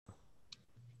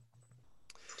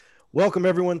Welcome,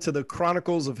 everyone, to the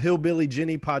Chronicles of Hillbilly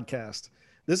Jenny podcast.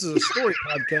 This is a story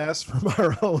podcast from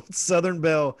our own Southern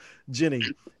Belle, Jenny,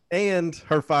 and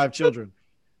her 5 children.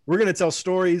 We're going to tell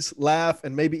stories, laugh,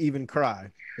 and maybe even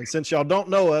cry. And since y'all don't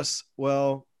know us,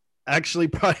 well, actually,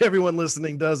 probably everyone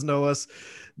listening does know us.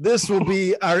 This will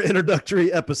be our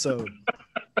introductory episode.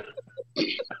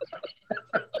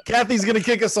 Kathy's going to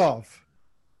kick us off.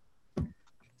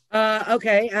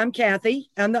 Okay, I'm Kathy.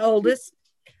 I'm the oldest.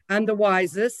 I'm the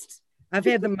wisest. I've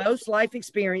had the most life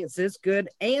experiences, good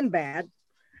and bad.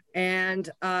 And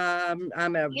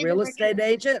I'm a real estate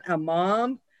agent, a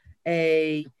mom,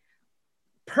 a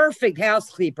perfect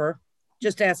housekeeper.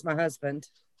 Just ask my husband.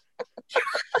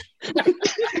 And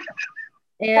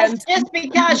that's just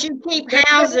because you keep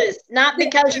houses, not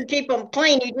because you keep them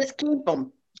clean. You just keep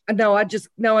them. No, I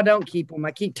don't keep them.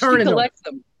 I keep turning them.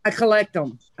 I collect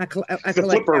them. I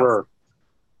collect them.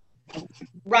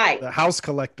 Right. The house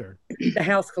collector. The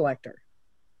house collector.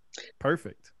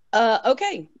 Perfect.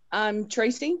 Okay. I'm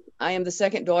Tracy. I am the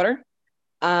second daughter.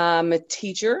 I'm a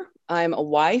teacher. I'm a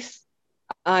wife.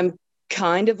 I'm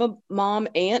kind of a mom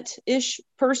aunt-ish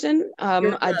person.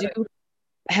 I do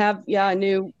have, a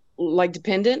new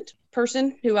dependent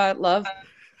person who I love.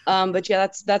 But yeah,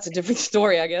 that's a different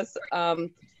story, I guess.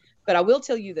 But I will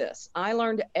tell you this. I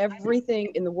learned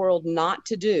everything in the world not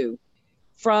to do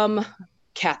from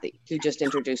Kathy, who just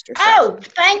introduced herself. Oh,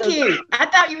 thank you. I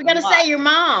thought you were going to say your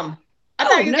mom. I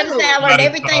thought you were going to say I learned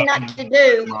everything not to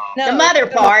do. The mother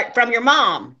part from your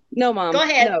mom. No, Mom. Go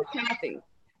ahead. No, Kathy.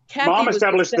 Mom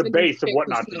established the base of what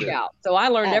not to do. So I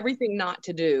learned everything not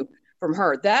to do from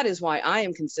her. That is why I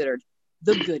am considered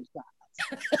the good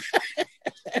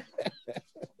guy.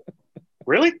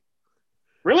 Really?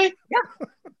 Yeah.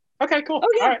 Okay, cool. Oh,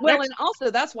 yeah. Right, well, next. And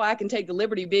also that's why I can take the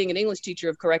liberty, being an English teacher,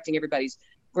 of correcting everybody's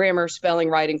grammar, spelling,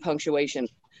 writing, punctuation.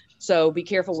 So be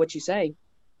careful what you say.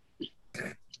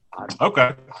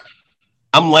 Okay.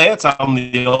 I'm Lance. I'm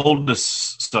the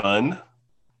oldest son.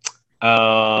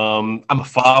 I'm a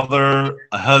father,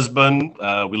 a husband.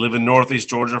 We live in Northeast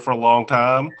Georgia for a long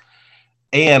time.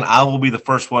 And I will be the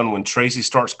first one when Tracy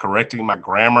starts correcting my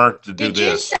grammar to do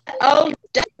this. Or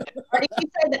did you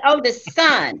say the oldest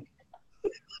son?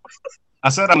 I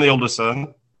said I'm the oldest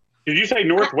son. Did you say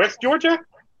Northwest Georgia?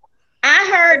 I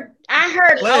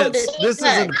heard Lance, oldest this son.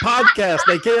 isn't a podcast.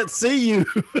 They can't see you.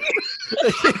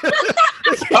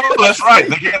 Oh, that's right.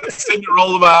 They can't see me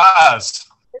rolling my eyes.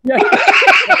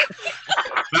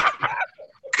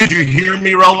 Could you hear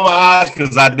me rolling my eyes?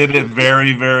 Because I did it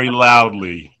very, very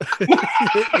loudly.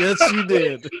 Yes, you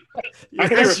did.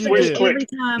 Yes, you did. Every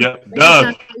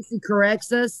time Tracy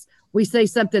corrects us, we say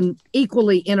something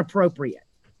equally inappropriate.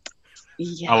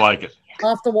 Yeah. I like it.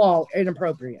 Off the wall,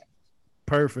 inappropriate.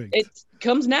 Perfect. It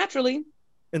comes naturally.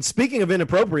 And speaking of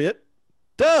inappropriate,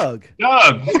 Doug. Okay,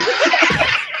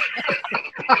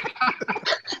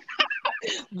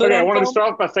 I wanted to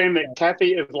start off by saying that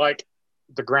Kathy is like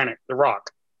the granite, the rock,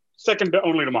 second to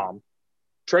only to Mom.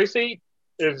 Tracy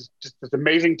is just this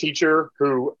amazing teacher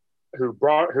who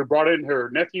brought in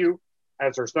her nephew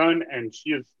as her son, and she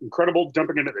is incredible,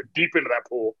 jumping into the deep end of that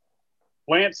pool.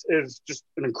 Lance is just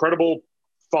an incredible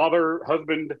father,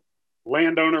 husband,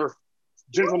 landowner,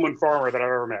 gentleman farmer that I've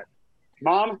ever met.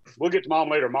 Mom, we'll get to Mom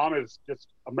later. Mom is just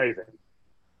amazing.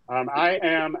 I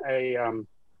am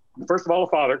first of all, a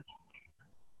father.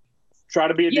 Try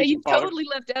to be a decent father. You totally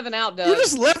left Evan out, Doug. You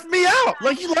just left me out.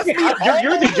 Like you left me out.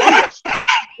 You're the youngest.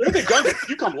 You're the youngest.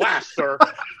 You come last, sir.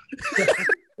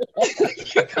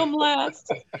 You come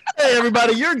last. Hey,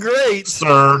 everybody, you're great.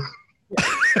 Sir.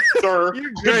 Sir.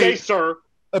 You're Good great. day, sir.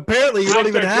 Apparently, you don't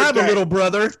even have a little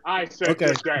brother. I said Okay.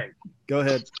 good day. Go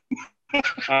ahead.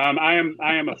 I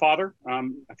am a father. I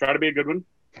try to be a good one.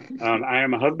 I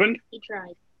am a husband. He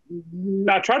tried.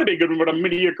 I try to be a good one, but I'm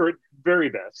mediocre at very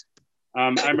best.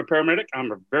 I'm a paramedic.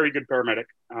 I'm a very good paramedic.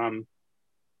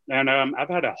 And I've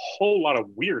had a whole lot of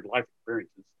weird life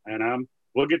experiences, and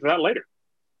we'll get to that later.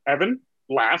 Evan,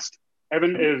 last.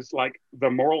 Evan is like the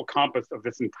moral compass of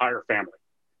this entire family.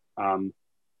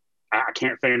 I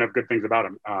can't say enough good things about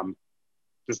him.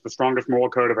 Just the strongest moral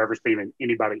code I've ever seen in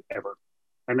anybody ever.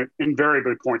 And it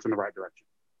invariably points in the right direction.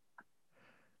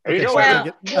 Okay, so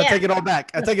I take it all back.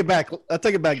 I take it back,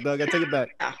 Doug. I take it back.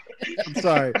 I'm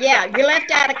sorry. Yeah, you left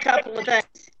out a couple of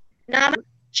things. Now,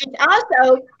 she's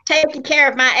also taking care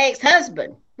of my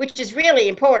ex-husband, which is really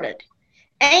important.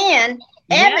 And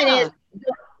Evan is,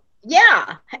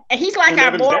 and he's like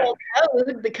our moral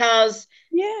code because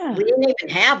we didn't even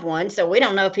have one, so we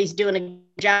don't know if he's doing a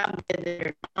job with it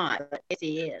or not, but yes,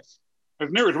 he is.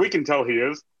 As near as we can tell, he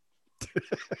is.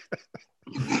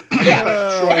 Yeah,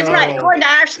 that's right, according to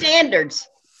our standards.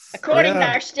 According to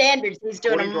Yeah. our standards, he's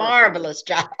doing a According to our marvelous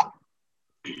job.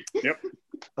 Yep.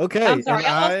 Okay. I'm sorry,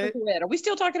 and I lost the thread. Are we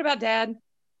still talking about Dad?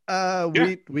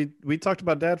 we talked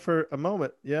about Dad for a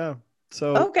moment. Yeah.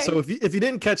 So Okay. so if you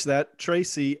didn't catch that,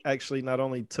 Tracy actually not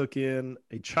only took in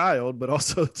a child, but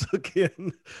also took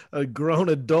in a grown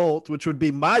adult, which would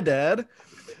be my dad.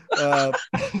 Took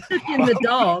in the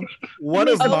dog. One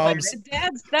of Oh, mom's.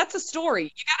 Dad's. That's a story. You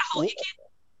gotta hold. You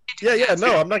can't. Yeah.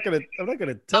 No, I'm not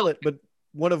gonna tell it. But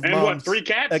one of And mom's what, 3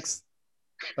 cats?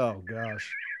 Oh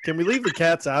gosh, can we leave the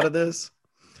cats out of this?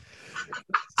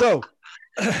 So,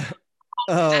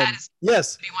 yes.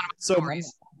 So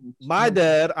Stories. my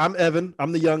dad, I'm Evan.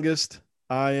 I'm the youngest.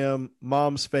 I am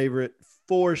mom's favorite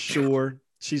for sure.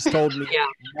 She's told me Yeah.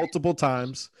 multiple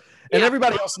times, and Yeah.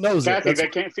 everybody else knows Kathy, it. they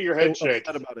can't see your head so shake.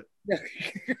 upset about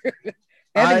it.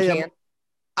 Evan can.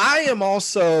 I am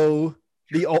also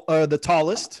the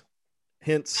tallest.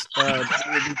 Hence, there will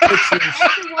be pictures.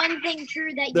 That's the one thing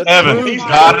true that you Evan, He's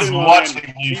God third is in line. watching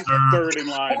you, He's sir. third in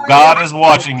line. God is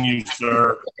watching you,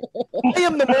 sir. I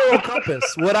am the moral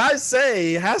compass. What I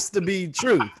say has to be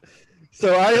truth.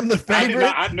 So I am the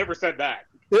favorite. I've never said that.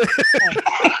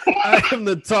 I am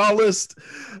the tallest.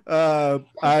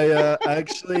 I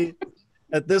actually,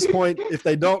 at this point, if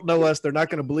they don't know us, they're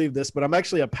not going to believe this, but I'm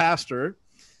actually a pastor.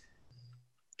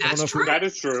 That's true. That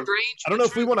is true. Strange, I don't know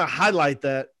if we want to highlight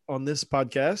that on this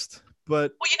podcast,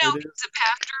 but Well, you know, it is. he's a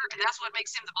pastor, and that's what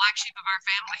makes him the black sheep of our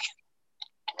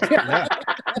family.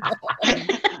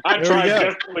 Yeah. I There we tried go.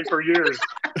 desperately for years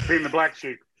being the black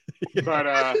sheep, but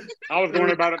I was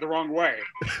going about it the wrong way.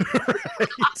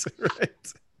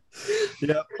 right.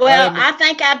 Yeah. Well, I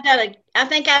think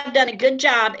I've done a good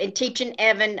job in teaching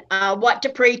Evan what to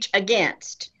preach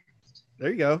against.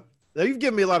 There you go. Now, you've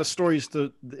given me a lot of stories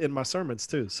in my sermons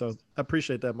too, so I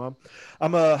appreciate that, Mom.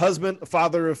 I'm a husband, a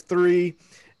father of 3,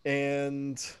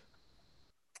 and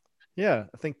yeah,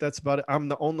 I think that's about it. I'm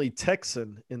the only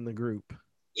Texan in the group.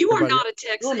 You are Everybody- not a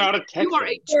Texan. You're not a Texan. You are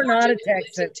a You're not a Georgian who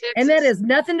lives in Texan. And that Texas. is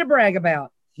nothing to brag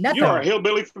about. Nothing. You are a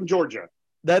hillbilly from Georgia.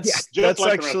 That's Just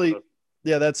like actually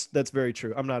the rest that's very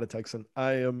true. I'm not a Texan.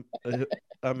 I'm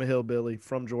a hillbilly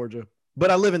from Georgia, but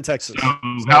I live in Texas.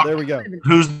 So there we go.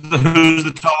 Who's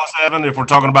the tallest, Evan? If we're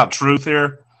talking about truth here,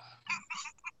 of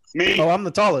us. Me. Oh, I'm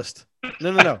the tallest.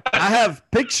 No. I have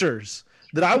pictures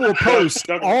that I will post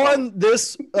on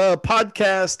this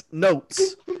podcast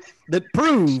notes that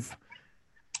prove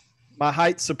my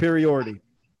height superiority.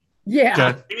 Yeah.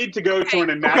 okay. We need to go to an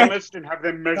anatomist and have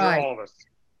them measure Right. all of us.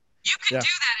 You can Yeah. do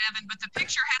that, Evan, but the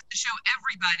picture has to show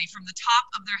everybody from the top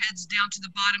of their heads down to the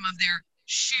bottom of their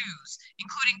shoes,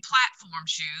 including platform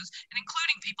shoes, and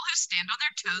including people who stand on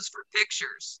their toes for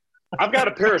pictures. I've got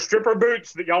a pair of stripper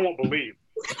boots that y'all won't believe.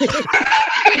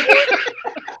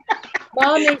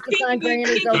 Mom needs to find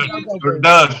Granny's old go-go Or boots.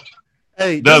 Doug,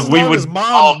 Hey, Doug, just as we long would as all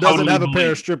Mom doesn't totally have a pair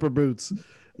believe. of stripper boots.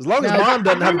 As long as No. Mom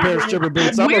doesn't have a pair of stripper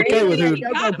boots, I'm Where okay with did who.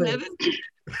 you got 'em, Go-go Evan?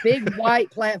 Big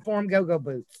white platform go-go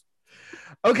boots.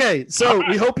 Okay, so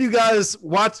we hope you guys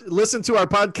listen to our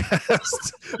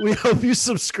podcast. We hope you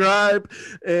subscribe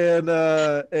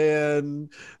and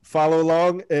follow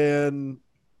along. And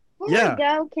Before Yeah. we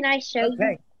go, can I show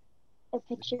Okay. you a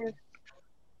picture?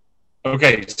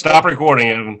 Okay, stop recording,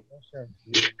 Evan. Sure.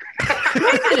 Wait a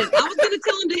minute. I was going to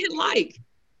tell him to hit like.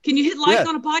 Can you hit like Yeah.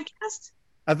 on a podcast?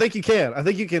 I think you can. I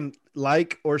think you can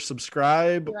like or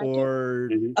subscribe You like it? or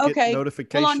Mhm. get Okay.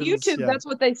 notifications. Well, on YouTube, Yeah, that's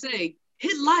what they say.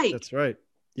 Hit like. that's right.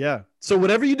 Yeah. So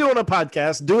whatever you do on a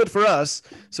podcast, do it for us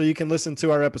so you can listen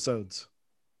to our episodes.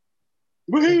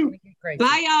 Woohoo! Crazy.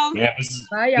 Bye, y'all. Yeah, Bye, this is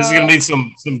y'all. gonna need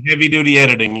some heavy duty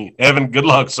editing. Evan, good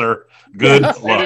luck, sir. Good luck.